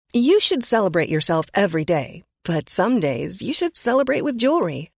You should celebrate yourself every day, but some days you should celebrate with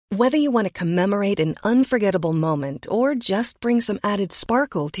jewelry. Whether you want to commemorate an unforgettable moment or just bring some added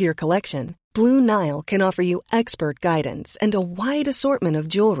sparkle to your collection, Blue Nile can offer you expert guidance and a wide assortment of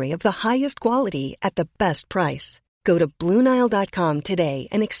jewelry of the highest quality at the best price. Go to BlueNile.com today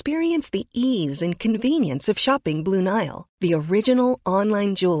and experience the ease and convenience of shopping Blue Nile, the original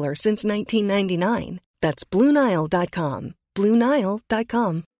online jeweler since 1999. That's BlueNile.com.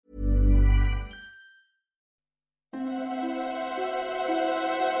 BlueNile.com.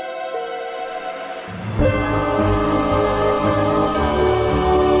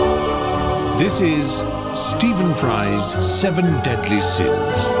 This is Stephen Fry's 7 Deadly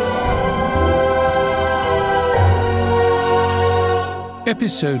Sins.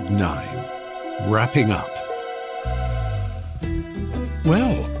 Episode 9, Wrapping Up.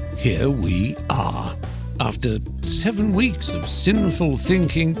 Well, here we are. After 7 weeks of sinful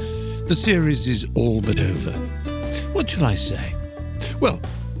thinking, the series is all but over. What shall I say? Well,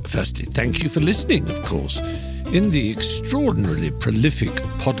 firstly, thank you for listening, of course. In the extraordinarily prolific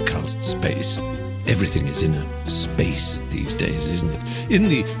podcast space, everything is in a space these days, isn't it? In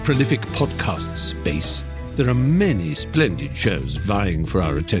the prolific podcast space, there are many splendid shows vying for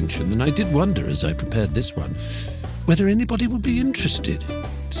our attention, and I did wonder as I prepared this one whether anybody would be interested.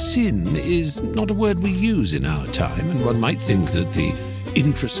 Sin is not a word we use in our time, and one might think that the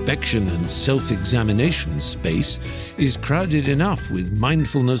introspection and self-examination space is crowded enough with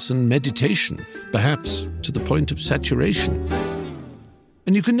mindfulness and meditation, perhaps to the point of saturation.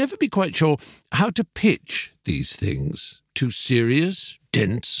 And you can never be quite sure how to pitch these things. Too serious,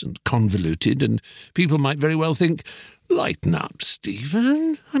 dense and convoluted, and people might very well think, lighten up,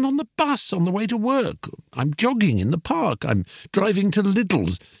 Stephen. I'm on the bus on the way to work. I'm jogging in the park. I'm driving to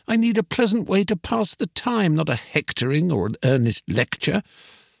Lidl's. I need a pleasant way to pass the time, not a hectoring or an earnest lecture.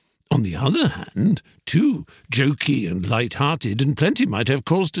 On the other hand, too jokey and light-hearted, and plenty might have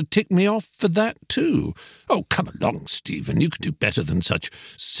cause to tick me off for that too. Oh, come along, Stephen. You can do better than such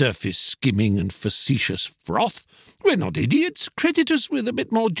surface-skimming and facetious froth. We're not idiots. Credit us with a bit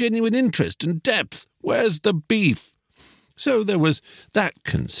more genuine interest and depth. Where's the beef? So there was that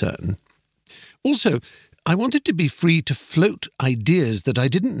concern. Also, I wanted to be free to float ideas that I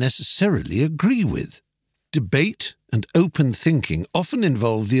didn't necessarily agree with. Debate and open thinking often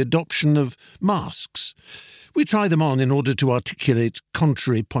involve the adoption of masks. We try them on in order to articulate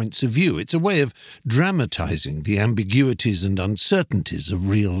contrary points of view. It's a way of dramatizing the ambiguities and uncertainties of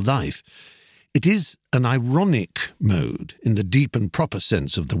real life. It is an ironic mode in the deep and proper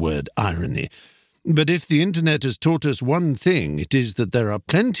sense of the word irony. But if the internet has taught us one thing, it is that there are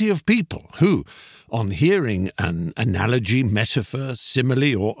plenty of people who, on hearing an analogy, metaphor,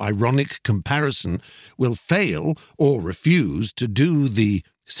 simile, or ironic comparison, will fail or refuse to do the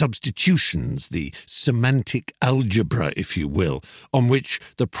substitutions, the semantic algebra, if you will, on which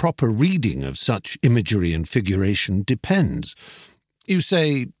the proper reading of such imagery and figuration depends. You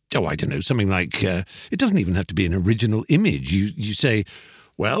say, I don't know, something like, it doesn't even have to be an original image. You say,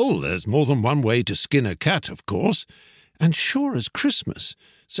 well, there's more than one way to skin a cat, of course. And sure as Christmas,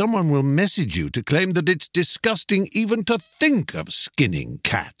 someone will message you to claim that it's disgusting even to think of skinning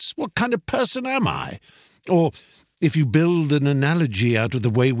cats. What kind of person am I? Or if you build an analogy out of the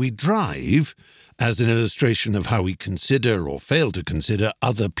way we drive, as an illustration of how we consider or fail to consider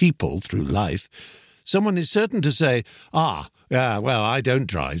other people through life, someone is certain to say, well, I don't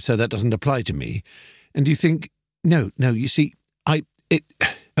drive, so that doesn't apply to me. And you think, no, you see,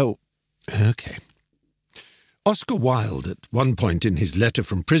 okay. Oscar Wilde, at one point in his letter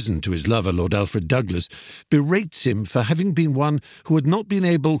from prison to his lover, Lord Alfred Douglas, berates him for having been one who had not been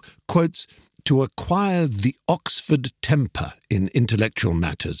able, quotes, to acquire the Oxford temper in intellectual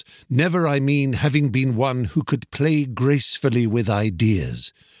matters, never, I mean, having been one who could play gracefully with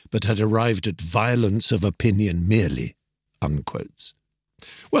ideas, but had arrived at violence of opinion merely, unquotes.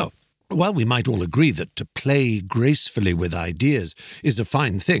 Well, while we might all agree that to play gracefully with ideas is a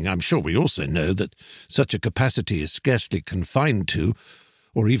fine thing, I'm sure we also know that such a capacity is scarcely confined to,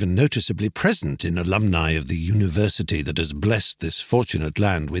 or even noticeably present in alumni of the university that has blessed this fortunate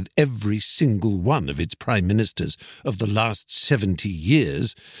land with every single one of its prime ministers of the last 70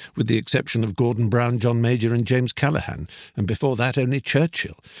 years, with the exception of Gordon Brown, John Major and James Callaghan, and before that only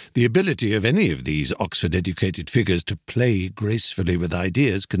Churchill. The ability of any of these Oxford-educated figures to play gracefully with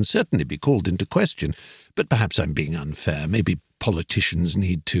ideas can certainly be called into question, but perhaps I'm being unfair. Maybe politicians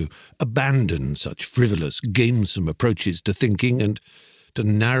need to abandon such frivolous, gamesome approaches to thinking and to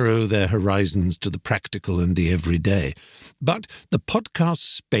narrow their horizons to the practical and the everyday. But the podcast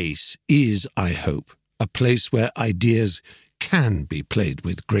space is, I hope, a place where ideas can be played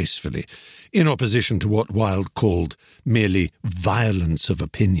with gracefully, in opposition to what Wilde called merely violence of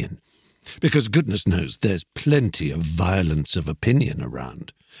opinion. Because goodness knows there's plenty of violence of opinion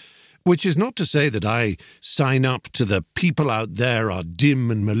around. Which is not to say that I sign up to the people out there are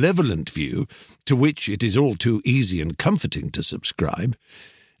dim and malevolent view, to which it is all too easy and comforting to subscribe.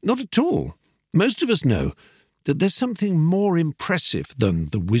 Not at all. Most of us know that there's something more impressive than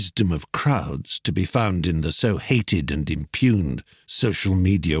the wisdom of crowds to be found in the so hated and impugned social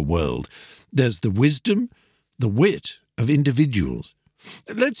media world. There's the wisdom, the wit of individuals.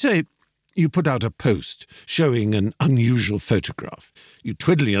 Let's say you put out a post showing an unusual photograph. You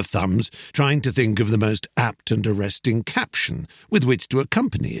twiddle your thumbs, trying to think of the most apt and arresting caption with which to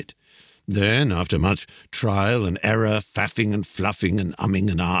accompany it. Then, after much trial and error, faffing and fluffing and umming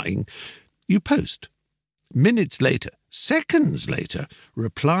and ahhing, you post. Minutes later, seconds later,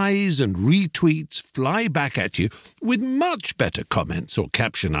 replies and retweets fly back at you with much better comments or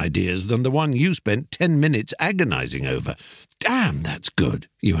caption ideas than the one you spent 10 minutes agonizing over. Damn, that's good,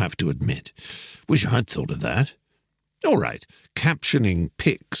 you have to admit. Wish I'd thought of that. All right, captioning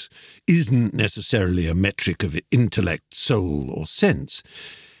pics isn't necessarily a metric of intellect, soul, or sense.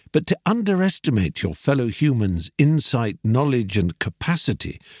 But to underestimate your fellow human's insight, knowledge, and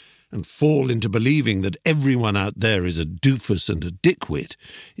capacity, and fall into believing that everyone out there is a doofus and a dickwit,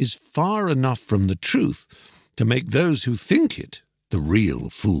 is far enough from the truth to make those who think it the real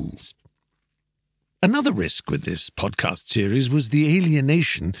fools. Another risk with this podcast series was the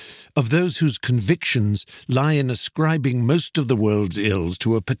alienation of those whose convictions lie in ascribing most of the world's ills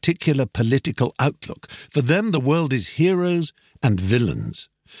to a particular political outlook. For them, the world is heroes and villains.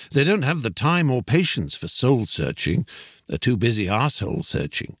 They don't have the time or patience for soul-searching. They're too busy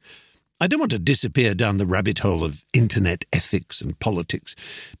arsehole-searching. I don't want to disappear down the rabbit hole of internet ethics and politics,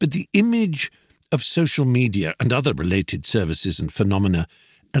 but the image of social media and other related services and phenomena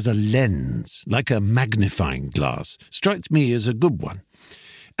as a lens, like a magnifying glass, strikes me as a good one.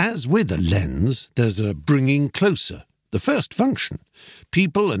 As with a lens, there's a bringing closer, the first function.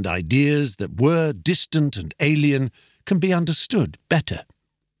 People and ideas that were distant and alien can be understood better.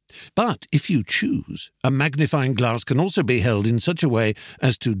 But if you choose, a magnifying glass can also be held in such a way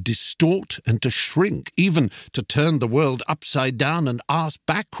as to distort and to shrink, even to turn the world upside down and arse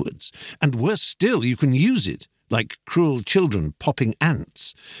backwards. And worse still, you can use it, like cruel children popping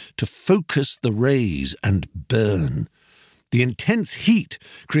ants, to focus the rays and burn. The intense heat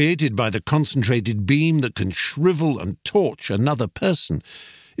created by the concentrated beam that can shrivel and torch another person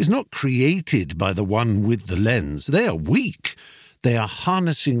is not created by the one with the lens. They are weak. They are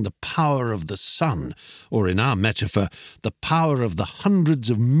harnessing the power of the sun, or in our metaphor, the power of the hundreds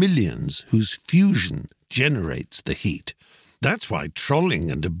of millions whose fusion generates the heat. That's why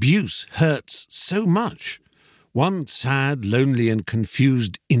trolling and abuse hurts so much. One sad, lonely and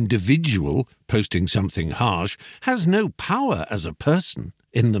confused individual posting something harsh has no power as a person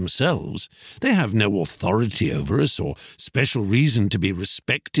in themselves. They have no authority over us or special reason to be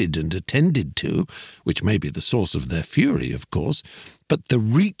respected and attended to, which may be the source of their fury, of course, but the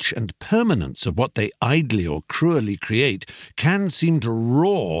reach and permanence of what they idly or cruelly create can seem to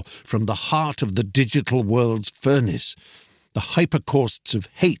roar from the heart of the digital world's furnace. The hypercausts of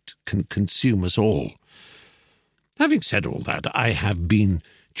hate can consume us all. Having said all that, I have been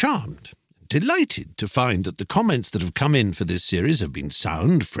charmed, delighted to find that the comments that have come in for this series have been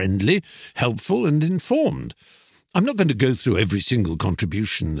sound, friendly, helpful and informed. I'm not going to go through every single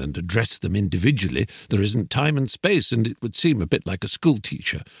contribution and address them individually. There isn't time and space, and it would seem a bit like a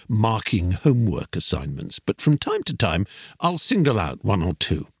schoolteacher marking homework assignments. But from time to time, I'll single out one or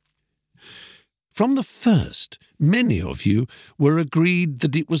two. From the first, many of you were agreed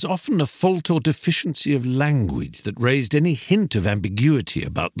that it was often a fault or deficiency of language that raised any hint of ambiguity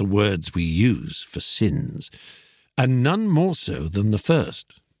about the words we use for sins, and none more so than the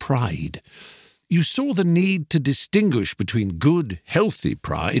first, pride. You saw the need to distinguish between good, healthy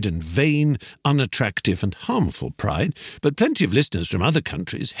pride and vain, unattractive and harmful pride, but plenty of listeners from other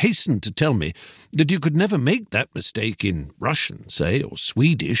countries hastened to tell me that you could never make that mistake in Russian, say, or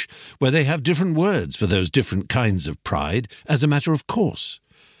Swedish, where they have different words for those different kinds of pride, as a matter of course.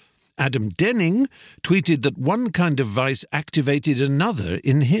 Adam Denning tweeted that one kind of vice activated another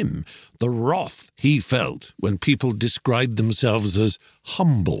in him, the wrath he felt when people described themselves as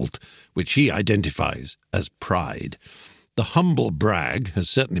humbled, which he identifies as pride. The humble brag has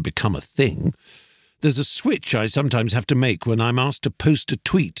certainly become a thing. There's a switch I sometimes have to make when I'm asked to post a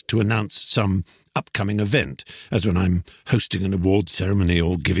tweet to announce some upcoming event, as when I'm hosting an award ceremony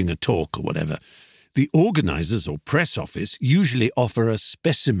or giving a talk or whatever. The organisers or press office usually offer a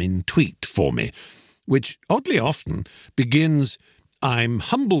specimen tweet for me. which oddly often begins, "I'm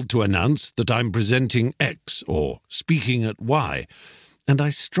humbled to announce that I'm presenting X," or "speaking at Y," and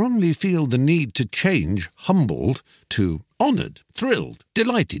I strongly feel the need to change humbled to honoured, thrilled,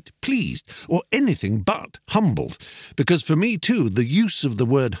 delighted, pleased, or anything but humbled, because for me too the use of the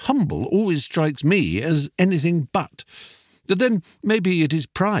word humble always strikes me as anything but. But then maybe it is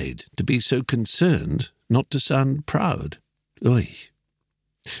pride to be so concerned not to sound proud. Oy.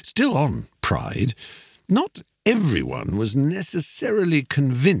 Still on pride, not everyone was necessarily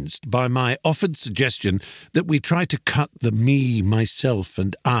convinced by my offered suggestion that we try to cut the me, myself,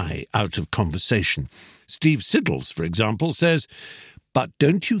 and I out of conversation. Steve Siddles, for example, says, "But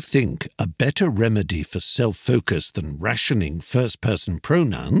don't you think a better remedy for self-focus than rationing first-person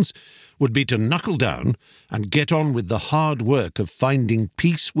pronouns would be to knuckle down and get on with the hard work of finding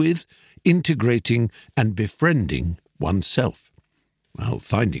peace with, integrating, and befriending oneself?" Well,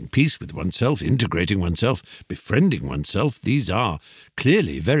 finding peace with oneself, integrating oneself, befriending oneself, these are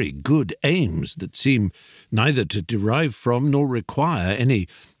clearly very good aims that seem neither to derive from nor require any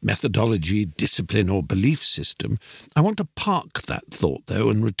methodology, discipline, or belief system. I want to park that thought, though,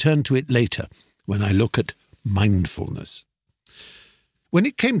 and return to it later when I look at mindfulness. When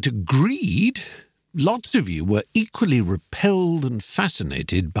it came to greed, lots of you were equally repelled and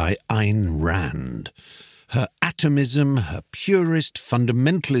fascinated by Ayn Rand. Her atomism, her purist,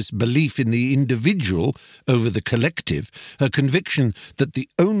 fundamentalist belief in the individual over the collective, her conviction that the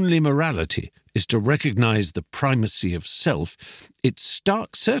only morality is to recognize the primacy of self, its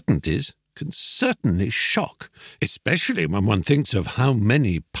stark certainties can certainly shock, especially when one thinks of how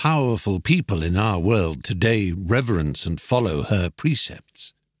many powerful people in our world today reverence and follow her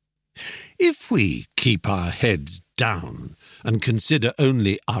precepts. If we keep our heads down and consider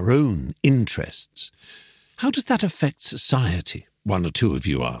only our own interests, how does that affect society? One or two of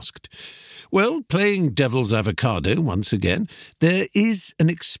you asked. Well, playing devil's avocado once again, there is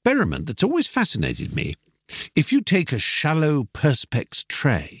an experiment that's always fascinated me. If you take a shallow Perspex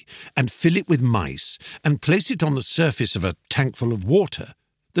tray and fill it with mice and place it on the surface of a tank full of water,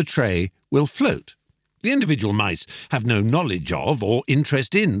 the tray will float. The individual mice have no knowledge of or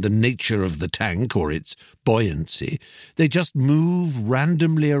interest in the nature of the tank or its buoyancy. They just move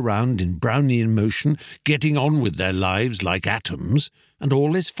randomly around in Brownian motion, getting on with their lives like atoms, and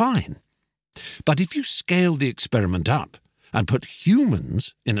all is fine. But if you scale the experiment up and put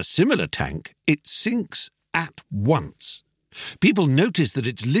humans in a similar tank, it sinks at once. People notice that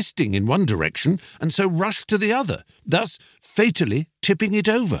it's listing in one direction and so rush to the other, thus fatally tipping it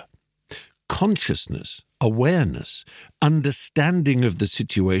over. Consciousness, awareness, understanding of the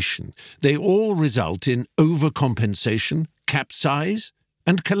situation, they all result in overcompensation, capsize,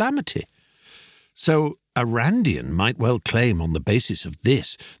 and calamity. So a Randian might well claim on the basis of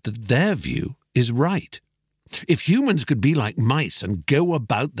this that their view is right. If humans could be like mice and go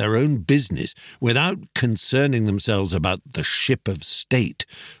about their own business without concerning themselves about the ship of state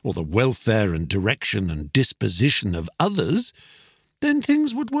or the welfare and direction and disposition of others, then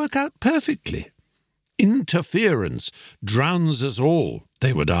things would work out perfectly. Interference drowns us all,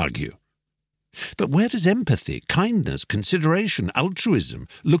 they would argue. But where does empathy, kindness, consideration, altruism,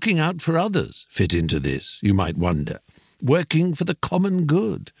 looking out for others fit into this, you might wonder? Working for the common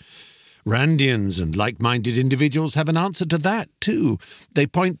good. Randians and like-minded individuals have an answer to that, too. They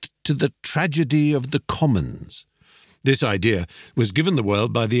point to the tragedy of the commons. This idea was given the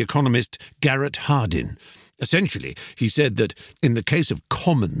world by the economist Garrett Hardin. Essentially, he said that in the case of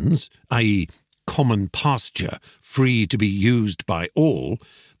commons, i.e., common pasture, free to be used by all,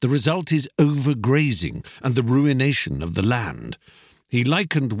 the result is overgrazing and the ruination of the land. He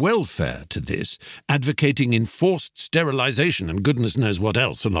likened welfare to this, advocating enforced sterilization and goodness knows what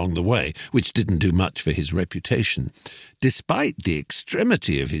else along the way, which didn't do much for his reputation. Despite the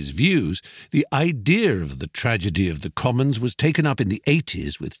extremity of his views, the idea of the tragedy of the commons was taken up in the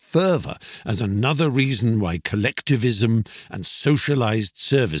 80s with fervor as another reason why collectivism and socialized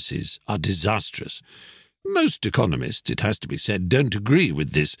services are disastrous. Most economists, it has to be said, don't agree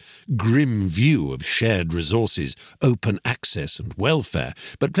with this grim view of shared resources, open access and welfare,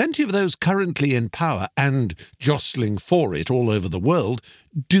 but plenty of those currently in power and jostling for it all over the world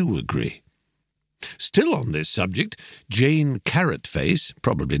do agree. Still on this subject, Jane Carrotface,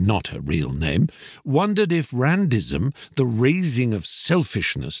 probably not her real name, wondered if Randism, the raising of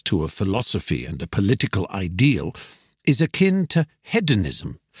selfishness to a philosophy and a political ideal, is akin to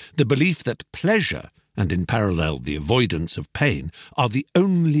hedonism, the belief that pleasure and in parallel the avoidance of pain, are the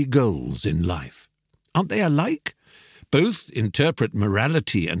only goals in life. Aren't they alike? Both interpret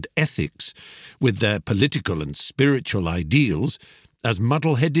morality and ethics, with their political and spiritual ideals, as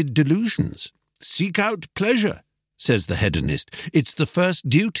muddle-headed delusions. Seek out pleasure, says the hedonist. It's the first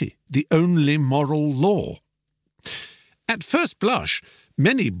duty, the only moral law. At first blush,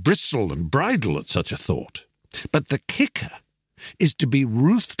 many bristle and bridle at such a thought. But the kicker is to be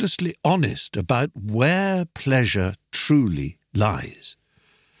ruthlessly honest about where pleasure truly lies.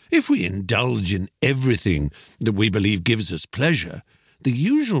 If we indulge in everything that we believe gives us pleasure, the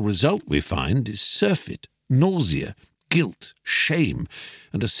usual result we find is surfeit, nausea, guilt, shame,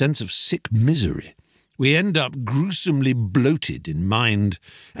 and a sense of sick misery. We end up gruesomely bloated in mind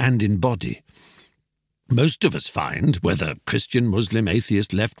and in body. Most of us find, whether Christian, Muslim,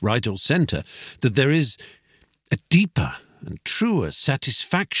 atheist, left, right, or centre, that there is a deeper and truer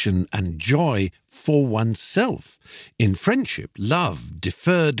satisfaction and joy for oneself in friendship, love,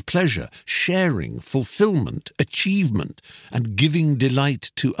 deferred pleasure, sharing, fulfillment, achievement, and giving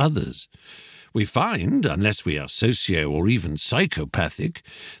delight to others. We find, unless we are socio or even psychopathic,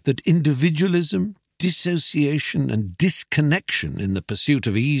 that individualism, dissociation, and disconnection in the pursuit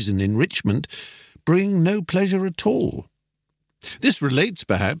of ease and enrichment bring no pleasure at all. This relates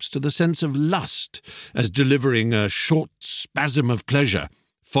perhaps to the sense of lust as delivering a short spasm of pleasure,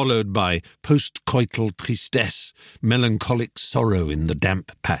 followed by post-coital tristesse, melancholic sorrow in the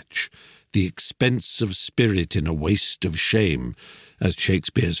damp patch, the expense of spirit in a waste of shame, as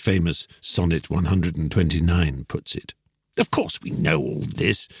Shakespeare's famous Sonnet 129 puts it. Of course we know all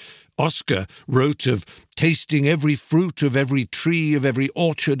this. Oscar wrote of tasting every fruit of every tree of every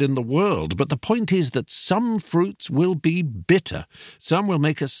orchard in the world, but the point is that some fruits will be bitter, some will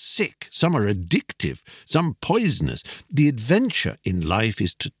make us sick, some are addictive, some poisonous. The adventure in life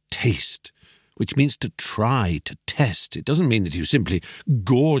is to taste, which means to try, to test. It doesn't mean that you simply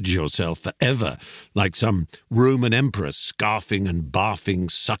gorge yourself forever, like some Roman emperor scarfing and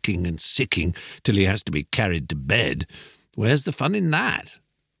barfing, sucking and sicking till he has to be carried to bed. Where's the fun in that?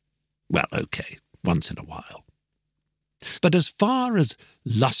 Well, okay, once in a while. But as far as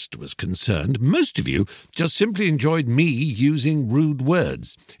lust was concerned, most of you just simply enjoyed me using rude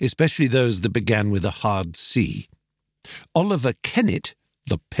words, especially those that began with a hard C. Oliver Kennett,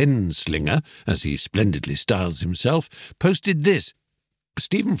 the pen-slinger, as he splendidly styles himself, posted this: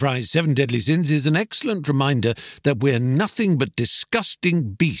 Stephen Fry's 7 Deadly Sins is an excellent reminder that we're nothing but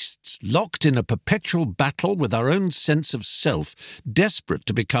disgusting beasts, locked in a perpetual battle with our own sense of self, desperate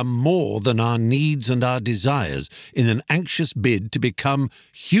to become more than our needs and our desires, in an anxious bid to become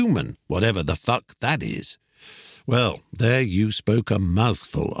human, whatever the fuck that is. Well, there you spoke a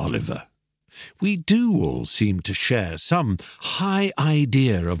mouthful, Oliver. We do all seem to share some high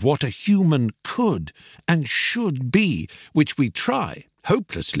idea of what a human could and should be, which we try,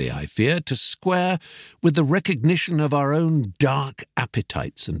 hopelessly, I fear, to square with the recognition of our own dark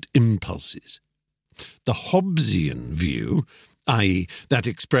appetites and impulses. The Hobbesian view, i.e. that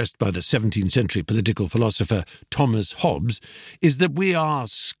expressed by the 17th century political philosopher Thomas Hobbes, is that we are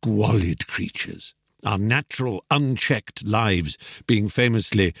squalid creatures, our natural, unchecked lives being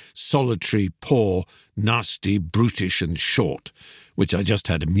famously solitary, poor, nasty, brutish and short, which I just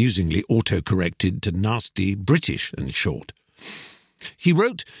had amusingly auto-corrected to nasty, British and short. He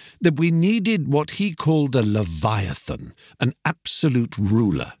wrote that we needed what he called a leviathan, an absolute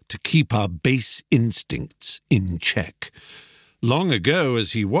ruler, to keep our base instincts in check. Long ago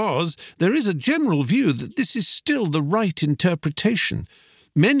as he was, there is a general view that this is still the right interpretation.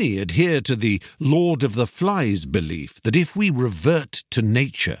 Many adhere to the Lord of the Flies belief that if we revert to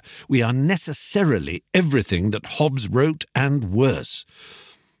nature, we are necessarily everything that Hobbes wrote and worse.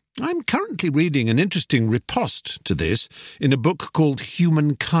 I'm currently reading an interesting riposte to this in a book called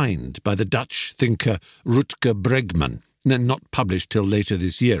Humankind by the Dutch thinker Rutger Bregman, not published till later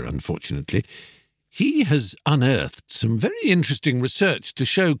this year, unfortunately. He has unearthed some very interesting research to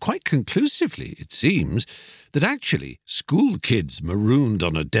show quite conclusively, it seems, that actually school kids marooned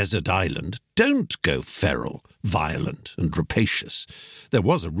on a desert island don't go feral, violent and rapacious. There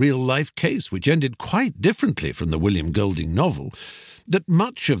was a real-life case which ended quite differently from the William Golding novel, that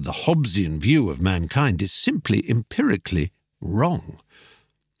much of the Hobbesian view of mankind is simply empirically wrong.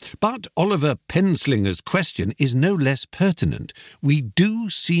 But Oliver Penslinger's question is no less pertinent. We do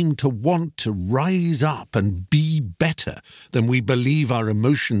seem to want to rise up and be better than we believe our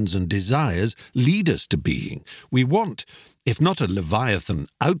emotions and desires lead us to being. We want, if not a leviathan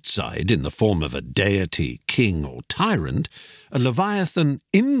outside in the form of a deity, king or tyrant, a leviathan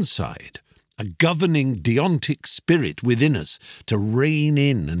inside, a governing deontic spirit within us to rein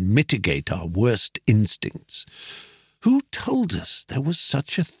in and mitigate our worst instincts. Who told us there was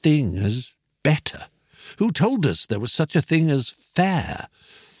such a thing as better? Who told us there was such a thing as fair?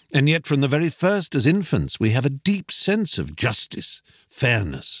 And yet from the very first as infants we have a deep sense of justice,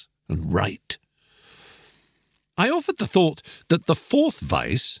 fairness and right. I offered the thought that the fourth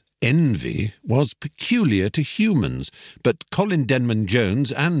vice, envy, was peculiar to humans, but Colin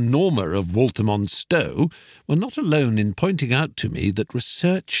Denman-Jones and Norma of Waltham-on-Stowe were not alone in pointing out to me that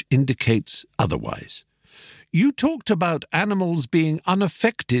research indicates otherwise. You talked about animals being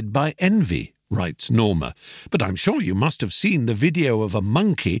unaffected by envy, writes Norma, but I'm sure you must have seen the video of a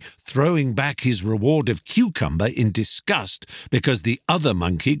monkey throwing back his reward of cucumber in disgust because the other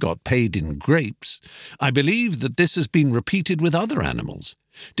monkey got paid in grapes. I believe that this has been repeated with other animals.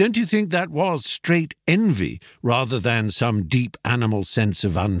 Don't you think that was straight envy rather than some deep animal sense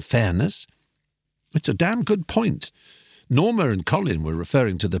of unfairness? It's a damn good point. Norma and Colin were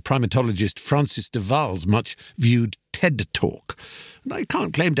referring to the primatologist Francis de Waal's much-viewed TED Talk. And I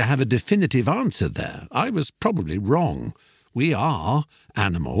can't claim to have a definitive answer there. I was probably wrong. We are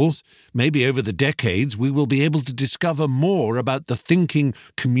animals. Maybe over the decades we will be able to discover more about the thinking,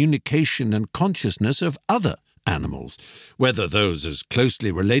 communication and consciousness of other animals, whether those as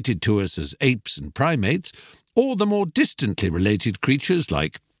closely related to us as apes and primates, or the more distantly related creatures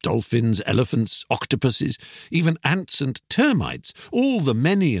like dolphins, elephants, octopuses, even ants and termites, all the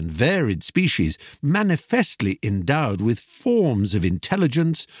many and varied species manifestly endowed with forms of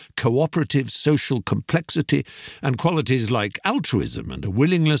intelligence, cooperative social complexity, and qualities like altruism and a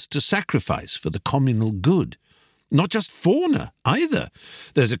willingness to sacrifice for the communal good. Not just fauna, either.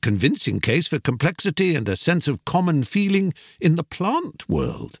 There's a convincing case for complexity and a sense of common feeling in the plant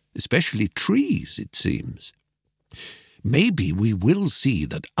world, especially trees, it seems. Maybe we will see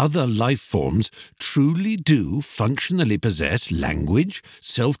that other life forms truly do functionally possess language,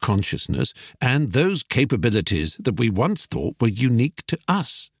 self-consciousness, and those capabilities that we once thought were unique to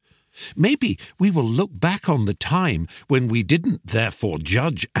us. Maybe we will look back on the time when we didn't therefore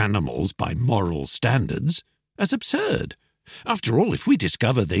judge animals by moral standards as absurd. After all, if we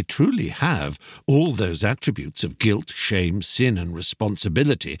discover they truly have all those attributes of guilt, shame, sin, and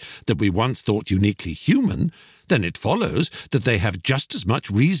responsibility that we once thought uniquely human, then it follows that they have just as much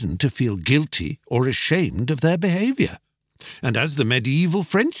reason to feel guilty or ashamed of their behaviour. And as the medieval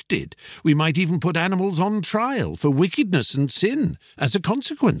French did, we might even put animals on trial for wickedness and sin as a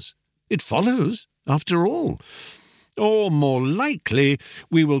consequence. It follows, after all. Or, more likely,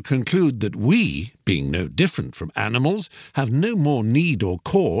 we will conclude that we, being no different from animals, have no more need or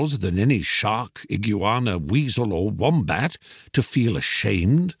cause than any shark, iguana, weasel, or wombat to feel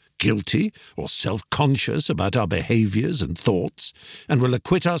ashamed, guilty, or self-conscious about our behaviours and thoughts, and will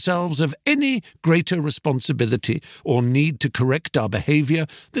acquit ourselves of any greater responsibility or need to correct our behaviour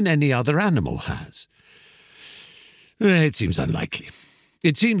than any other animal has. It seems unlikely.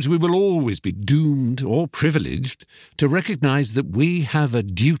 It seems we will always be doomed or privileged to recognise that we have a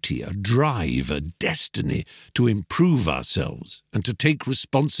duty, a drive, a destiny to improve ourselves and to take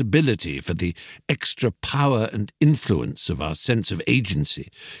responsibility for the extra power and influence of our sense of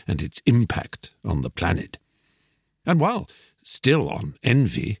agency and its impact on the planet. And while still on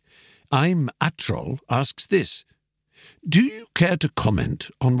envy, I'm Atrol asks this: do you care to comment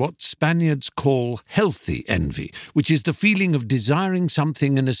on what Spaniards call healthy envy, which is the feeling of desiring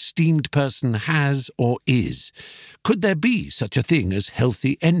something an esteemed person has or is? Could there be such a thing as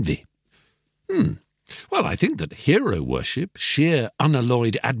healthy envy? Well, I think that hero worship, sheer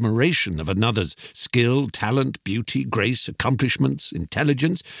unalloyed admiration of another's skill, talent, beauty, grace, accomplishments,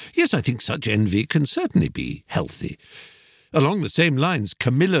 intelligence, yes, I think such envy can certainly be healthy. Along the same lines,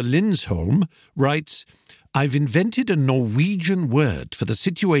 Camilla Linsholm writes, I've invented a Norwegian word for the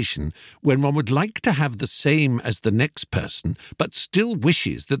situation when one would like to have the same as the next person, but still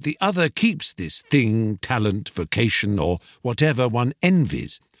wishes that the other keeps this thing, talent, vocation, or whatever one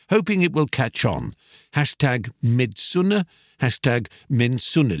envies, hoping it will catch on. #Midsunne,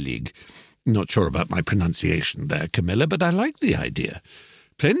 #Mensunnelig. Not sure about my pronunciation there, Camilla, but I like the idea.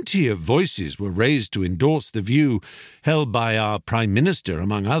 Plenty of voices were raised to endorse the view held by our Prime Minister,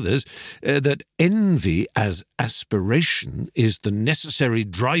 among others, that envy as aspiration is the necessary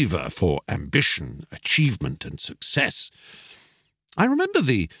driver for ambition, achievement and success. I remember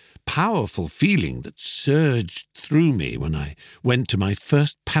the powerful feeling that surged through me when I went to my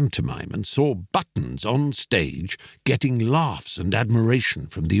first pantomime and saw Buttons on stage getting laughs and admiration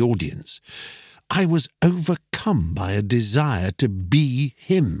from the audience. I was overcome by a desire to be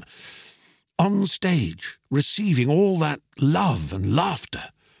him, on stage, receiving all that love and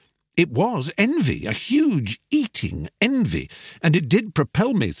laughter. It was envy, a huge eating envy, and it did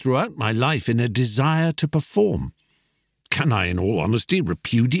propel me throughout my life in a desire to perform. Can I, in all honesty,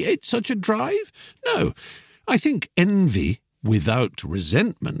 repudiate such a drive? No. I think envy, without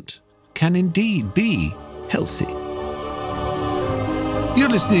resentment, can indeed be healthy. You're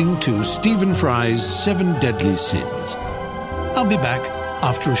listening to Stephen Fry's 7 Deadly Sins. I'll be back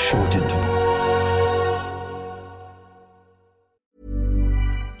after a short interval.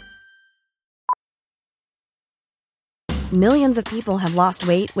 Millions of people have lost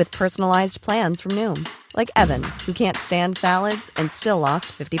weight with personalized plans from Noom. Like Evan, who can't stand salads and still lost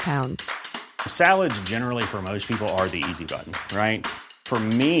 50 pounds. Salads generally for most people are the easy button, right? For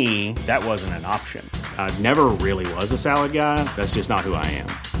me, that wasn't an option. I never really was a salad guy. That's just not who I am.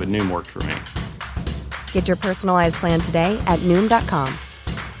 But Noom worked for me. Get your personalized plan today at Noom.com.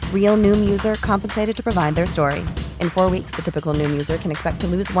 Real Noom user compensated to provide their story. In 4 weeks, the typical Noom user can expect to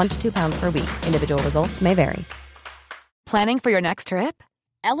lose 1 to 2 pounds per week. Individual results may vary. Planning for your next trip?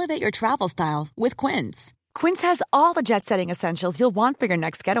 Elevate your travel style with Quince. Quince has all the jet-setting essentials you'll want for your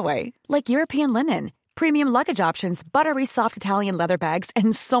next getaway, like European linen, premium luggage options, buttery soft Italian leather bags,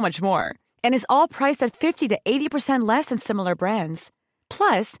 and so much more. And is all priced at 50 to 80% less than similar brands.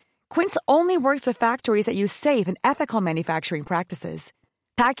 Plus, Quince only works with factories that use safe and ethical manufacturing practices.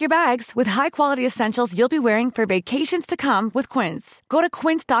 Pack your bags with high-quality essentials you'll be wearing for vacations to come with Quince. Go to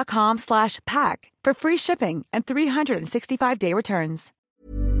quince.com/pack for free shipping and 365-day returns.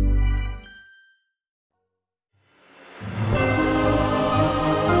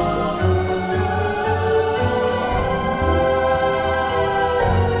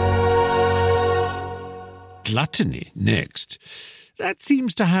 Gluttony next. That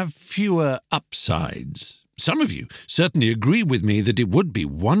seems to have fewer upsides. Some of you certainly agree with me that it would be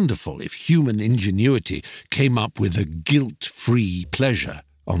wonderful if human ingenuity came up with a guilt-free pleasure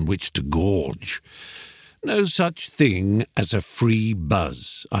on which to gorge. No such thing as a free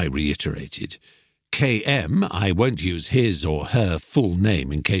buzz, I reiterated. KM, I won't use his or her full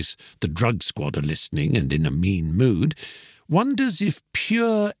name in case the drug squad are listening and in a mean mood, wonders if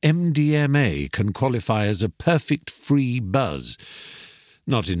pure MDMA can qualify as a perfect free buzz.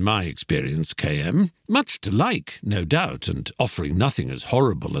 Not in my experience, KM. Much to like, no doubt, and offering nothing as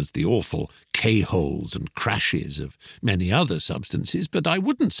horrible as the awful K-holes and crashes of many other substances, but I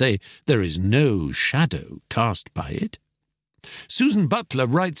wouldn't say there is no shadow cast by it. Susan Butler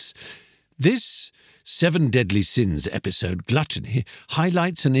writes, "This 7 Deadly Sins episode, Gluttony,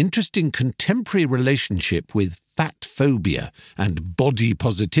 highlights an interesting contemporary relationship with fat phobia and body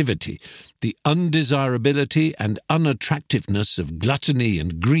positivity, the undesirability and unattractiveness of gluttony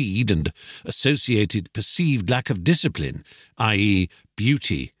and greed and associated perceived lack of discipline, i.e.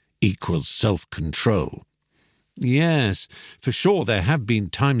 beauty equals self-control." Yes, for sure there have been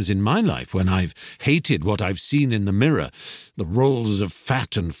times in my life when I've hated what I've seen in the mirror. The rolls of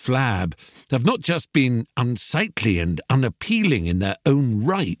fat and flab have not just been unsightly and unappealing in their own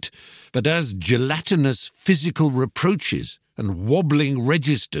right, but as gelatinous physical reproaches and wobbling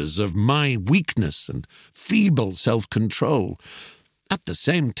registers of my weakness and feeble self-control. At the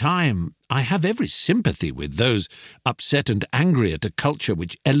same time, I have every sympathy with those upset and angry at a culture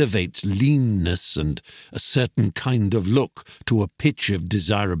which elevates leanness and a certain kind of look to a pitch of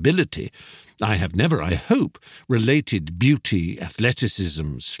desirability. I have never, I hope, related beauty,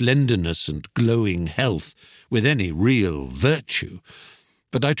 athleticism, slenderness and glowing health with any real virtue.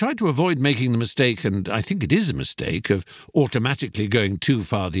 But I try to avoid making the mistake, and I think it is a mistake, of automatically going too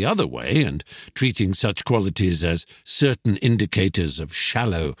far the other way and treating such qualities as certain indicators of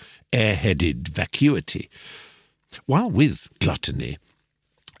shallow, airheaded vacuity. While with gluttony,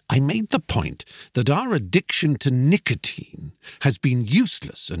 I made the point that our addiction to nicotine has been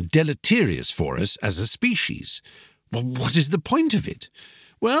useless and deleterious for us as a species. Well, what is the point of it?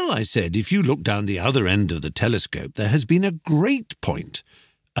 Well, I said, if you look down the other end of the telescope, there has been a great point,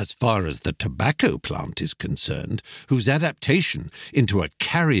 as far as the tobacco plant is concerned, whose adaptation into a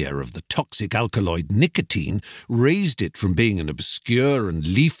carrier of the toxic alkaloid nicotine raised it from being an obscure and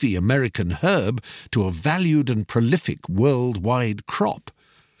leafy American herb to a valued and prolific worldwide crop.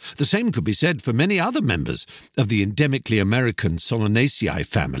 The same could be said for many other members of the endemically American Solanaceae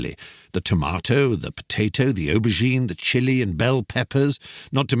family, the tomato, the potato, the aubergine, the chili and bell peppers,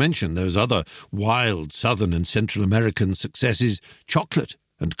 not to mention those other wild Southern and Central American successes, chocolate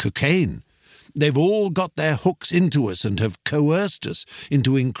and cocaine. They've all got their hooks into us and have coerced us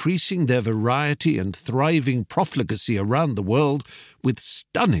into increasing their variety and thriving profligacy around the world with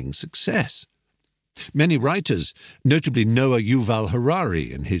stunning success. Many writers, notably Noah Yuval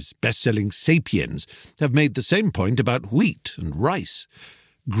Harari in his best-selling Sapiens, have made the same point about wheat and rice.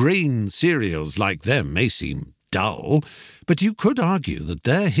 Grain cereals like them may seem dull, but you could argue that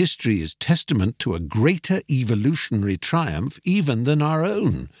their history is testament to a greater evolutionary triumph even than our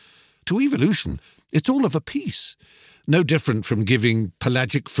own. To evolution, it's all of a piece. no different from giving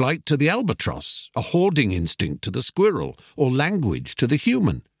pelagic flight to the albatross, a hoarding instinct to the squirrel, or language to the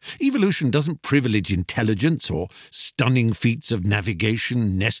human. Evolution doesn't privilege intelligence or stunning feats of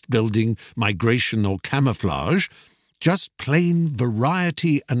navigation, nest-building, migration, or camouflage. Just plain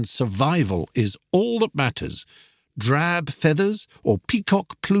variety and survival is all that matters. Drab feathers or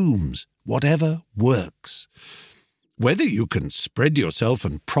peacock plumes, whatever works. Whether you can spread yourself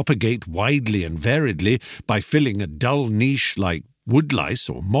and propagate widely and variedly by filling a dull niche like woodlice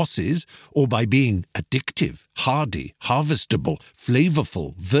or mosses, or by being addictive, hardy, harvestable,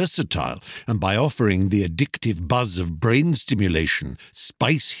 flavorful, versatile, and by offering the addictive buzz of brain stimulation,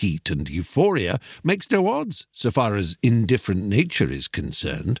 spice heat, and euphoria, makes no odds so far as indifferent nature is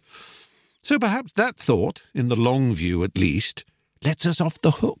concerned. So perhaps that thought, in the long view at least, lets us off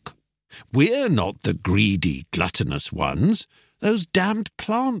the hook. We're not the greedy, gluttonous ones. Those damned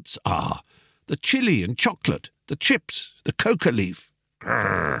plants are. The chili and chocolate, the chips, the coca leaf.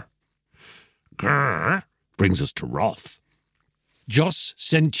 Grrr. Grrr brings us to wrath. Jos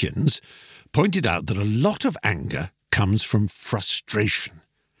Sentiens pointed out that a lot of anger comes from frustration.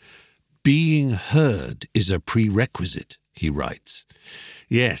 Being heard is a prerequisite, he writes.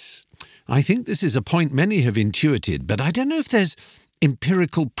 Yes, I think this is a point many have intuited, but I don't know if there's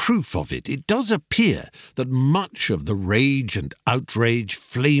empirical proof of it. It does appear that much of the rage and outrage,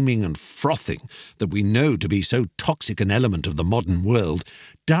 flaming and frothing that we know to be so toxic an element of the modern world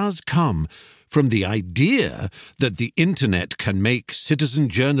does come from the idea that the internet can make citizen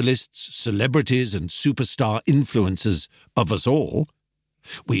journalists, celebrities and superstar influencers of us all.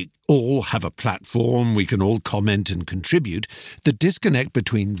 We all have a platform, we can all comment and contribute. The disconnect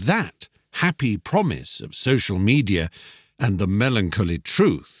between that happy promise of social media and the melancholy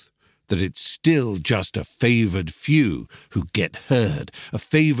truth that it's still just a favoured few who get heard, a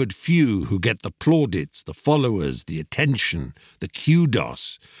favoured few who get the plaudits, the followers, the attention, the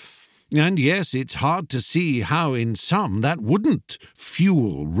kudos. And yes, it's hard to see how in some that wouldn't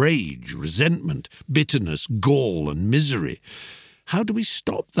fuel rage, resentment, bitterness, gall and misery. How do we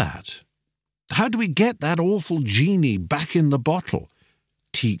stop that? How do we get that awful genie back in the bottle?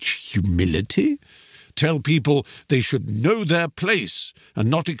 Teach humility? Tell people they should know their place and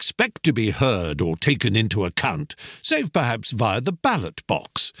not expect to be heard or taken into account, save perhaps via the ballot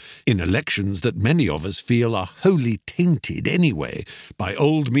box, in elections that many of us feel are wholly tainted anyway, by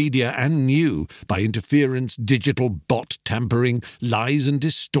old media and new, by interference, digital bot tampering, lies and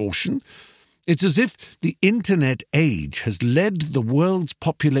distortion. It's as if the internet age has led the world's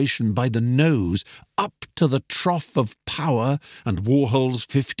population by the nose up to the trough of power and Warhol's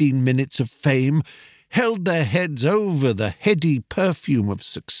 15 minutes of fame, held their heads over the heady perfume of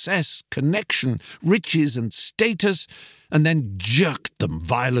success, connection, riches and status, and then jerked them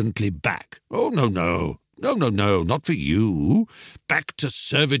violently back. Oh, no, not for you. Back to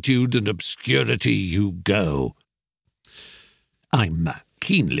servitude and obscurity you go. I'm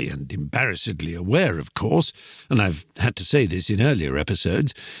keenly and embarrassedly aware, of course, and I've had to say this in earlier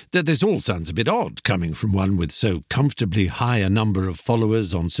episodes, that this all sounds a bit odd coming from one with so comfortably high a number of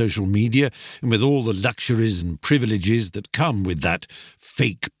followers on social media and with all the luxuries and privileges that come with that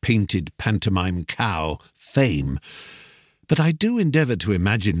fake-painted pantomime cow fame. But I do endeavour to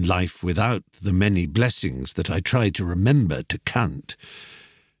imagine life without the many blessings that I try to remember to count.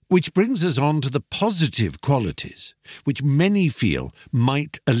 Which brings us on to the positive qualities, which many feel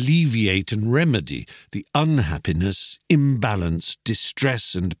might alleviate and remedy the unhappiness, imbalance,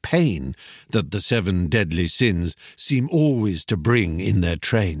 distress and pain that the 7 deadly sins seem always to bring in their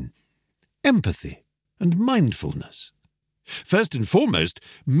train. Empathy and mindfulness. First and foremost,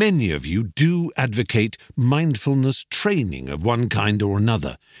 many of you do advocate mindfulness training of one kind or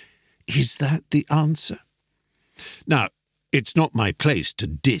another. Is that the answer? Now, it's not my place to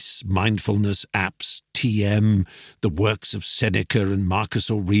diss mindfulness apps, TM, the works of Seneca and Marcus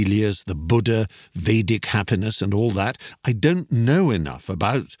Aurelius, the Buddha, Vedic happiness and all that. I don't know enough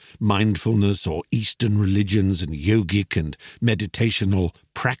about mindfulness or Eastern religions and yogic and meditational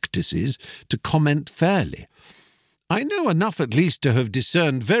practices to comment fairly. I know enough at least to have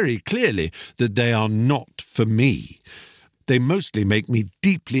discerned very clearly that they are not for me. They mostly make me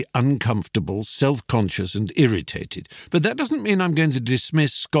deeply uncomfortable, self-conscious and irritated. But that doesn't mean I'm going to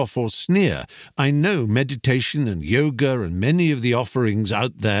dismiss, scoff or sneer. I know meditation and yoga and many of the offerings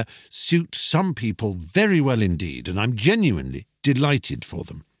out there suit some people very well indeed, and I'm genuinely delighted for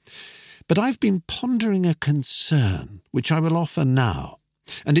them. But I've been pondering a concern, which I will offer now,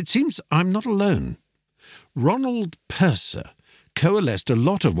 and it seems I'm not alone. Ronald Purser coalesced a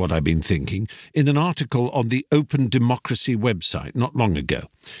lot of what I've been thinking in an article on the Open Democracy website not long ago.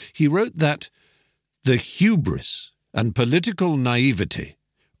 He wrote that the hubris and political naivety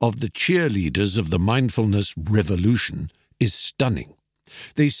of the cheerleaders of the mindfulness revolution is stunning.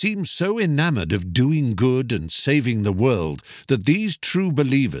 They seem so enamored of doing good and saving the world that these true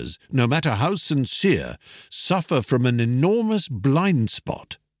believers, no matter how sincere, suffer from an enormous blind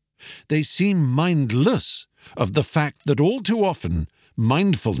spot. They seem mindless of the fact that all too often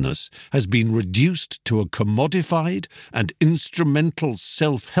mindfulness has been reduced to a commodified and instrumental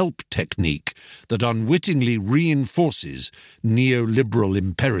self-help technique that unwittingly reinforces neoliberal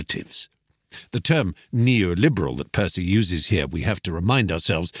imperatives. The term neoliberal that Percy uses here, we have to remind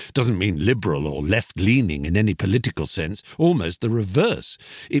ourselves, doesn't mean liberal or left-leaning in any political sense, almost the reverse.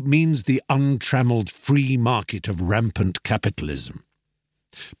 It means the untrammeled free market of rampant capitalism.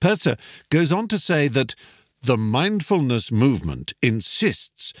 Percy goes on to say that the mindfulness movement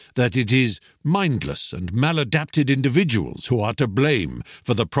insists that it is mindless and maladapted individuals who are to blame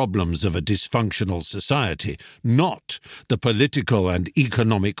for the problems of a dysfunctional society, not the political and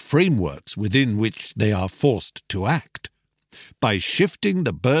economic frameworks within which they are forced to act. By shifting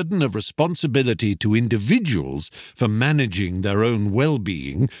the burden of responsibility to individuals for managing their own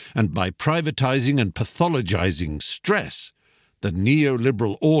well-being and by privatizing and pathologizing stress, the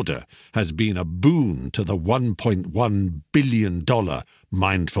neoliberal order has been a boon to the $1.1 billion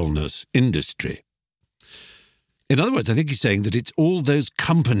mindfulness industry. In other words, I think he's saying that it's all those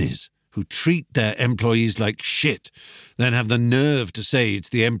companies who treat their employees like shit, then have the nerve to say it's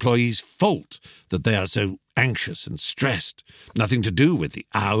the employees' fault that they are so anxious and stressed. Nothing to do with the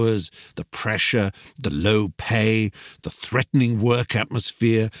hours, the pressure, the low pay, the threatening work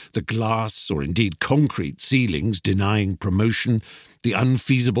atmosphere, the glass or indeed concrete ceilings denying promotion, the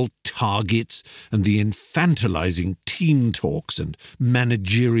unfeasible targets, and the infantilizing team talks and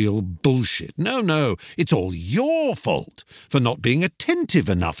managerial bullshit. No, it's all your fault for not being attentive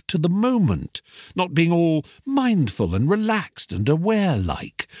enough to the moment, not being all mindful and relaxed and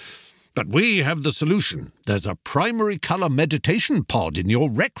aware-like. But we have the solution. There's a primary colour meditation pod in your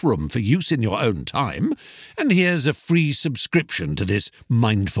rec room for use in your own time, and here's a free subscription to this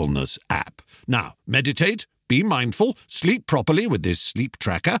mindfulness app. Now, meditate, be mindful, sleep properly with this sleep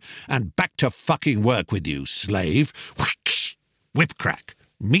tracker, and back to fucking work with you, slave. Whoosh, whip crack,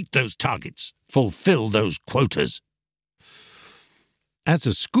 meet those targets, fulfill those quotas. As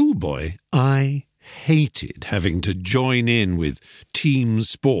a schoolboy, I hated having to join in with team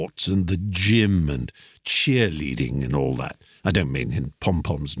sports and the gym and cheerleading and all that. I don't mean in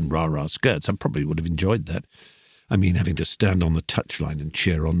pom-poms and rah-rah skirts. I probably would have enjoyed that. I mean having to stand on the touchline and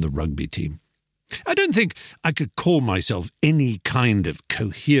cheer on the rugby team. I don't think I could call myself any kind of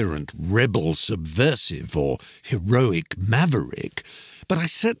coherent rebel subversive or heroic maverick, but I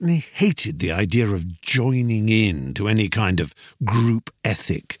certainly hated the idea of joining in to any kind of group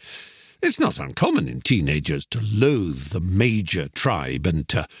ethic. It's not uncommon in teenagers to loathe the major tribe and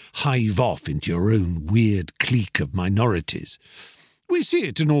to hive off into your own weird clique of minorities. We see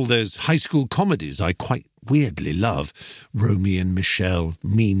it in all those high school comedies I quite weirdly love. Romy and Michelle,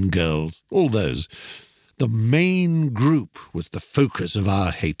 Mean Girls, all those. The main group was the focus of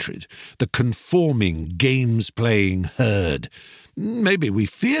our hatred, the conforming, games-playing herd. Maybe we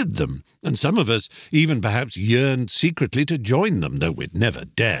feared them, and some of us even perhaps yearned secretly to join them, though we'd never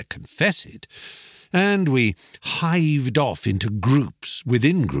dare confess it. And we hived off into groups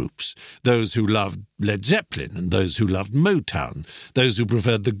within groups, those who loved Led Zeppelin and those who loved Motown, those who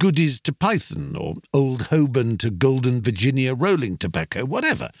preferred the Goodies to Python or Old Holborn to Golden Virginia rolling tobacco,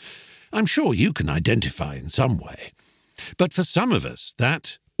 whatever. I'm sure you can identify in some way. But for some of us,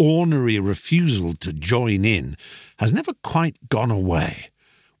 that ornery refusal to join in has never quite gone away.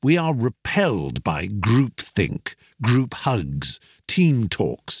 We are repelled by groupthink, group hugs, team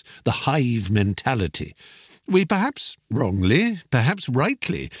talks, the hive mentality. We perhaps wrongly, perhaps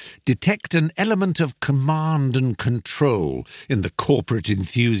rightly, detect an element of command and control in the corporate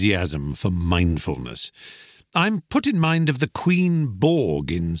enthusiasm for mindfulness. I'm put in mind of the Queen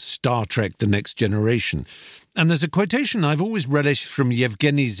Borg in Star Trek The Next Generation, and there's a quotation I've always relished from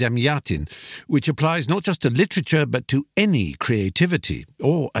Yevgeny Zamyatin, which applies not just to literature but to any creativity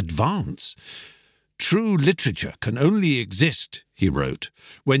or advance. True literature can only exist, he wrote,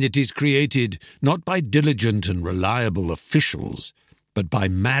 when it is created not by diligent and reliable officials, but by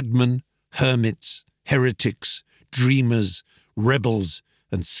madmen, hermits, heretics, dreamers, rebels,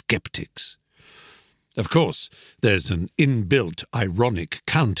 and skeptics. Of course, there's an inbuilt ironic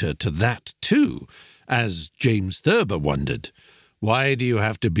counter to that too, as James Thurber wondered, why do you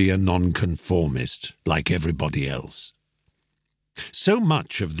have to be a nonconformist like everybody else? So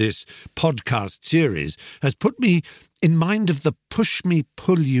much of this podcast series has put me in mind of the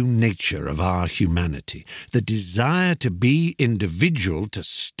push-me-pull-you nature of our humanity, the desire to be individual, to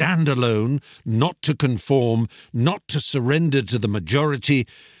stand alone, not to conform, not to surrender to the majority,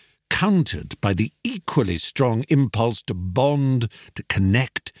 countered by the equally strong impulse to bond, to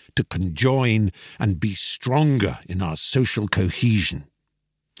connect, to conjoin, and be stronger in our social cohesion.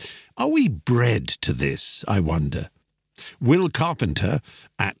 Are we bred to this, I wonder? Will Carpenter,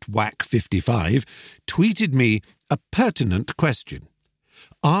 at WAC55, tweeted me a pertinent question.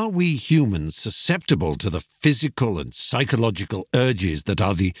 Are we humans susceptible to the physical and psychological urges that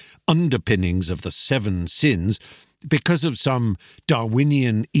are the underpinnings of the 7 sins because of some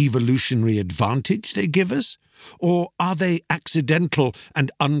Darwinian evolutionary advantage they give us? Or are they accidental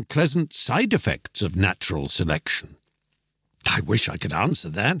and unpleasant side effects of natural selection? I wish I could answer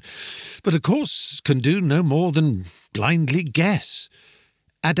that, but of course can do no more than blindly guess.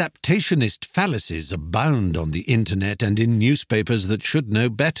 Adaptationist fallacies abound on the internet and in newspapers that should know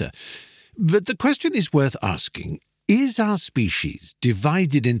better. But the question is worth asking. Is our species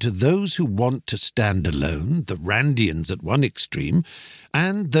divided into those who want to stand alone, the Randians at one extreme,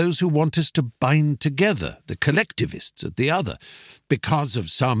 and those who want us to bind together, the collectivists at the other, because of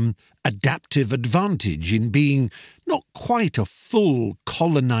some adaptive advantage in being not quite a full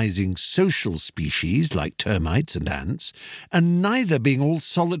colonizing social species like termites and ants, and neither being all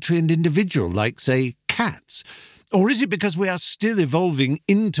solitary and individual like, say, cats? Or is it because we are still evolving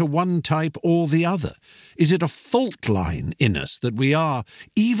into one type or the other? Is it a fault line in us that we are,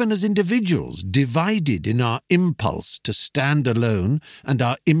 even as individuals, divided in our impulse to stand alone and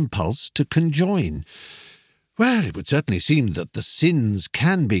our impulse to conjoin? Well, it would certainly seem that the sins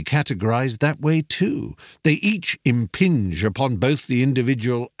can be categorized that way too. They each impinge upon both the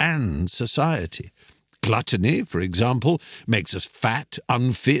individual and society. Gluttony, for example, makes us fat,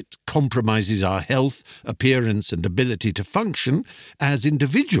 unfit, compromises our health, appearance and ability to function as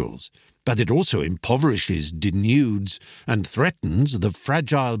individuals, but it also impoverishes, denudes and threatens the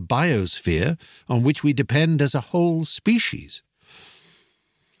fragile biosphere on which we depend as a whole species.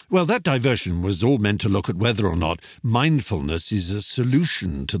 Well, that diversion was all meant to look at whether or not mindfulness is a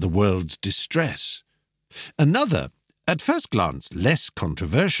solution to the world's distress. Another, at first glance, less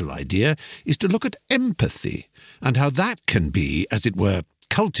controversial idea is to look at empathy and how that can be, as it were,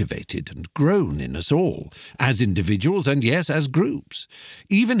 cultivated and grown in us all, as individuals and, yes, as groups.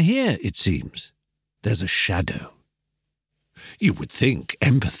 Even here, it seems, there's a shadow. You would think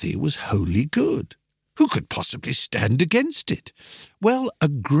empathy was wholly good. Who could possibly stand against it? Well, a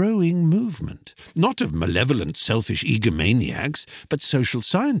growing movement, not of malevolent, selfish egomaniacs, but social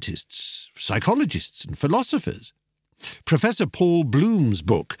scientists, psychologists and philosophers. Professor Paul Bloom's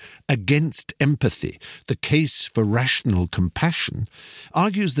book, Against Empathy, The Case for Rational Compassion,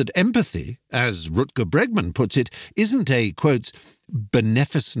 argues that empathy, as Rutger Bregman puts it, isn't a, quotes,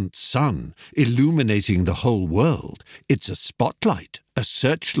 beneficent sun illuminating the whole world. It's a spotlight, a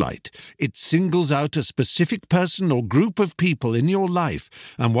searchlight. It singles out a specific person or group of people in your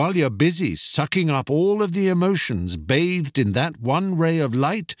life, and while you're busy sucking up all of the emotions bathed in that one ray of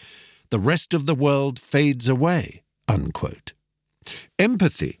light, the rest of the world fades away. Unquote.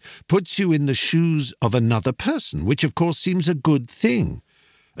 Empathy puts you in the shoes of another person, which of course seems a good thing.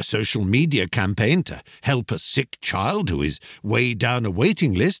 A social media campaign to help a sick child who is way down a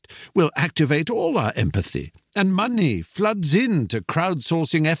waiting list will activate all our empathy, and money floods in to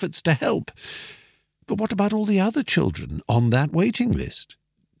crowdsourcing efforts to help. But what about all the other children on that waiting list?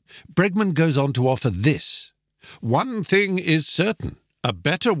 Bregman goes on to offer this. One thing is certain. A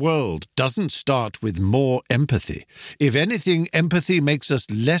better world doesn't start with more empathy. If anything, empathy makes us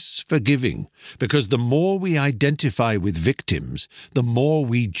less forgiving, because the more we identify with victims, the more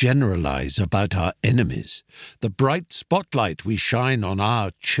we generalize about our enemies. The bright spotlight we shine on our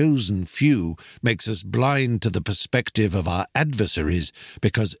chosen few makes us blind to the perspective of our adversaries,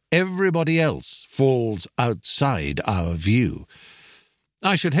 because everybody else falls outside our view.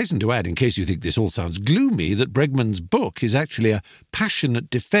 I should hasten to add, in case you think this all sounds gloomy, that Bregman's book is actually a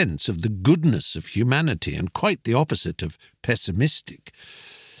passionate defense of the goodness of humanity and quite the opposite of pessimistic.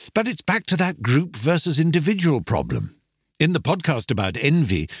 But it's back to that group versus individual problem. In the podcast about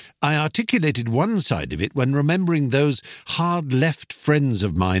envy, I articulated one side of it when remembering those hard-left friends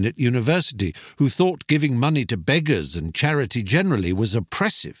of mine at university who thought giving money to beggars and charity generally was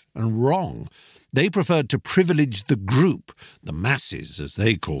oppressive and wrong. They preferred to privilege the group, the masses, as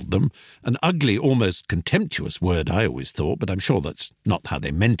they called them, an ugly, almost contemptuous word I always thought, but I'm sure that's not how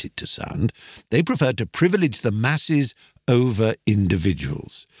they meant it to sound. They preferred to privilege the masses over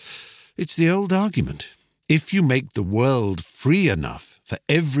individuals. It's the old argument. If you make the world free enough for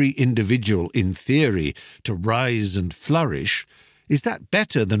every individual, in theory, to rise and flourish, is that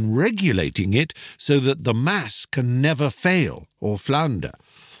better than regulating it so that the mass can never fail or flounder?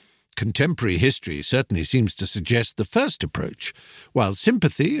 Contemporary history certainly seems to suggest the first approach, while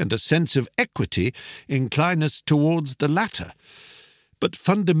sympathy and a sense of equity incline us towards the latter. But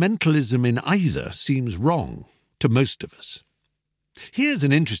fundamentalism in either seems wrong to most of us. Here's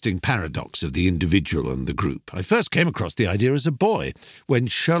an interesting paradox of the individual and the group. I first came across the idea as a boy, when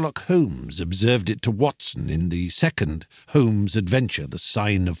Sherlock Holmes observed it to Watson in the second Holmes adventure, The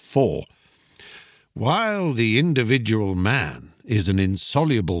Sign of Four. While the individual man is an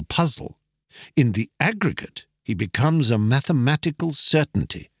insoluble puzzle, in the aggregate he becomes a mathematical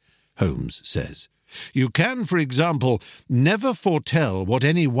certainty, Holmes says. You can, for example, never foretell what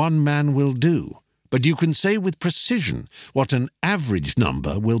any one man will do, but you can say with precision what an average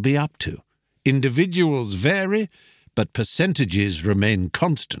number will be up to. Individuals vary, but percentages remain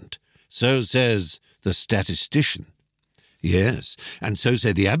constant. So says the statistician. Yes, and so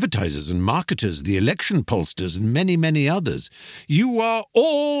say the advertisers and marketers, the election pollsters, and many, many others. You are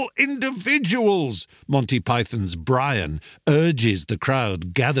all individuals, Monty Python's Brian urges the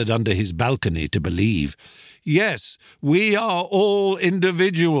crowd gathered under his balcony to believe. Yes, we are all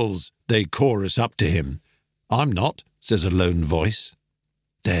individuals, they chorus up to him. I'm not, says a lone voice.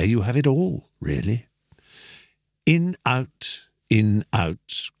 There you have it all, really. In, out,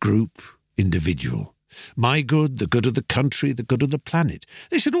 group, individual. My good, the good of the country, the good of the planet.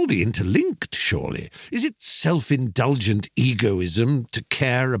 They should all be interlinked, surely. Is it self-indulgent egoism to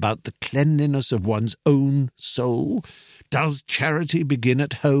care about the cleanliness of one's own soul? Does charity begin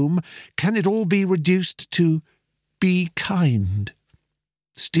at home? Can it all be reduced to be kind?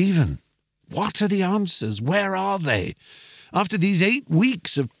 Stephen, what are the answers? Where are they? After these 8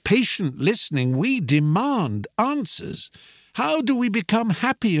 weeks of patient listening, we demand answers. How do we become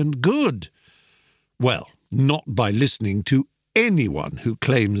happy and good? Well, not by listening to anyone who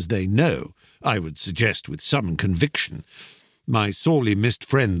claims they know, I would suggest with some conviction. My sorely missed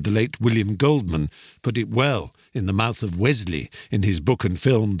friend, the late William Goldman, put it well in the mouth of Wesley in his book and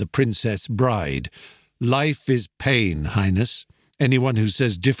film The Princess Bride. Life is pain, Highness. Anyone who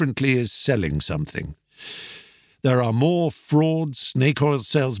says differently is selling something. There are more frauds, snake oil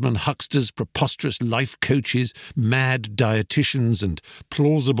salesmen, hucksters, preposterous life coaches, mad dietitians, and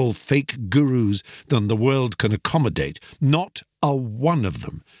plausible fake gurus than the world can accommodate. Not a one of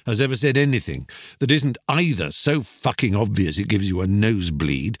them has ever said anything that isn't either so fucking obvious it gives you a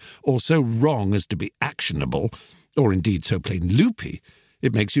nosebleed, or so wrong as to be actionable, or indeed so plain loopy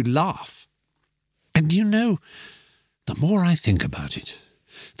it makes you laugh. And you know, the more I think about it,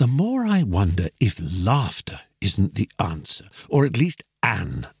 the more I wonder if laughter isn't the answer, or at least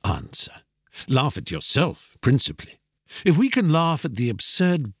an answer. Laugh at yourself, principally. If we can laugh at the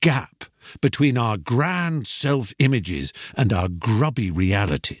absurd gap between our grand self-images and our grubby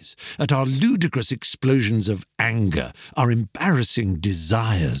realities, at our ludicrous explosions of anger, our embarrassing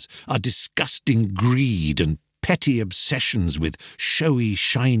desires, our disgusting greed and petty obsessions with showy,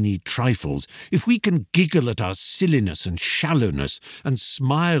 shiny trifles, if we can giggle at our silliness and shallowness and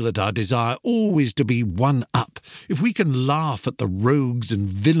smile at our desire always to be one up, if we can laugh at the rogues and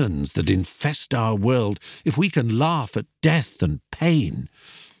villains that infest our world, if we can laugh at death and pain.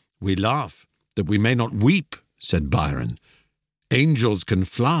 We laugh that we may not weep, said Byron. Angels can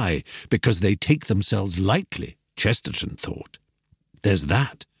fly because they take themselves lightly, Chesterton thought. There's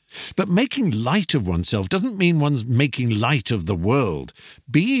that. But making light of oneself doesn't mean one's making light of the world.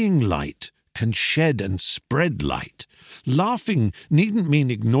 Being light can shed and spread light. Laughing needn't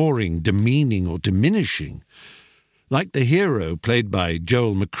mean ignoring, demeaning, or diminishing. Like the hero played by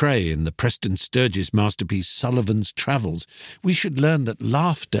Joel McCrea in the Preston Sturges masterpiece Sullivan's Travels, we should learn that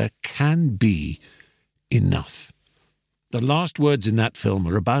laughter can be enough. The last words in that film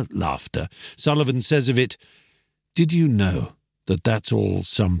are about laughter. Sullivan says of it, "Did you know that that's all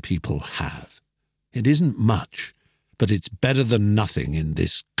some people have? It isn't much, but it's better than nothing in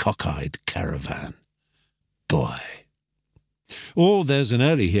this cockeyed caravan." Boy. Or there's an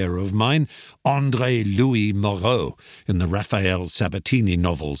early hero of mine, André Louis Moreau, in the Raphael Sabatini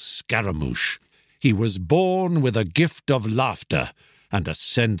novel Scaramouche. He was born with a gift of laughter and a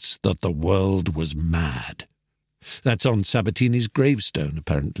sense that the world was mad. That's on Sabatini's gravestone,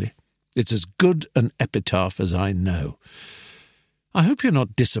 apparently. It's as good an epitaph as I know. I hope you're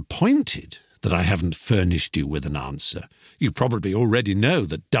not disappointed that I haven't furnished you with an answer. You probably already know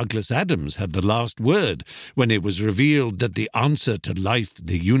that Douglas Adams had the last word when it was revealed that the answer to life,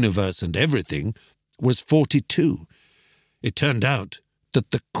 the universe, and everything was 42. It turned out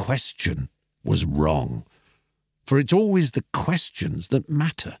that the question was wrong. for it's always the questions that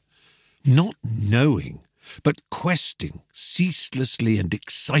matter. Not knowing, but questing ceaselessly and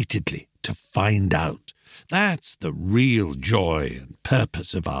excitedly to find out. That's the real joy and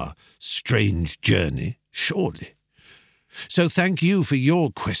purpose of our strange journey, surely. So thank you for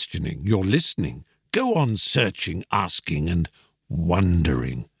your questioning, your listening. Go on searching, asking, and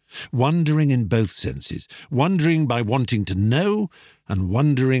wondering. Wondering in both senses. Wondering by wanting to know, and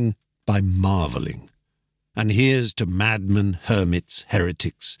wondering by marvelling. And here's to madmen, hermits,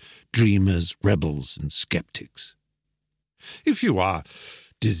 heretics, dreamers, rebels, and skeptics. If you are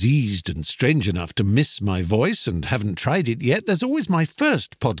diseased and strange enough to miss my voice and haven't tried it yet, there's always my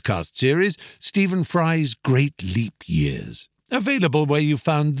first podcast series, Stephen Fry's Great Leap Years, available where you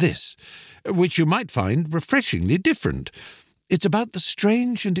found this, which you might find refreshingly different. It's about the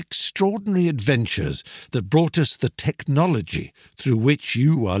strange and extraordinary adventures that brought us the technology through which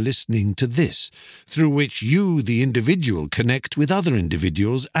you are listening to this, through which you, the individual, connect with other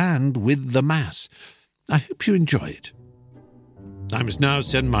individuals and with the mass. I hope you enjoy it. I must now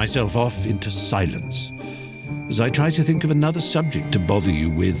send myself off into silence as I try to think of another subject to bother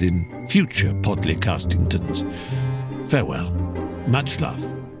you with in future Podlicastingtons. Farewell, much love,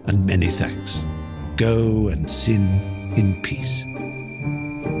 and many thanks. Go and sin in peace.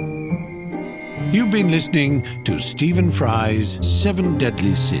 You've been listening to Stephen Fry's 7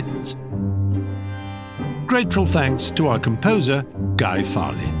 Deadly Sins. Grateful thanks to our composer, Guy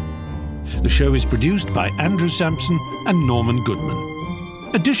Farley. The show is produced by Andrew Sampson and Norman Goodman.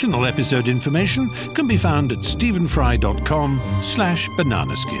 Additional episode information can be found at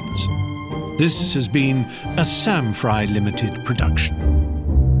stephenfry.com/bananaskins. This has been a Sam Fry Limited production.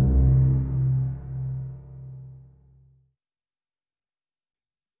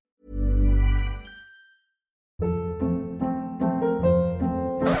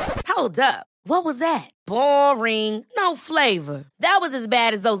 Hold up. What was that? Boring. No flavor. That was as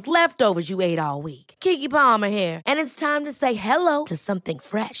bad as those leftovers you ate all week. Keke Palmer here, and it's time to say hello to something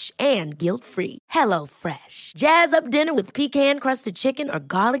fresh and guilt-free. HelloFresh. Jazz up dinner with pecan-crusted chicken or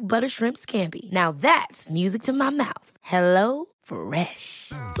garlic butter shrimp scampi. Now that's music to my mouth.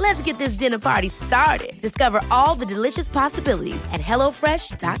 HelloFresh. Let's get this dinner party started. Discover all the delicious possibilities at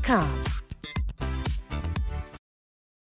HelloFresh.com.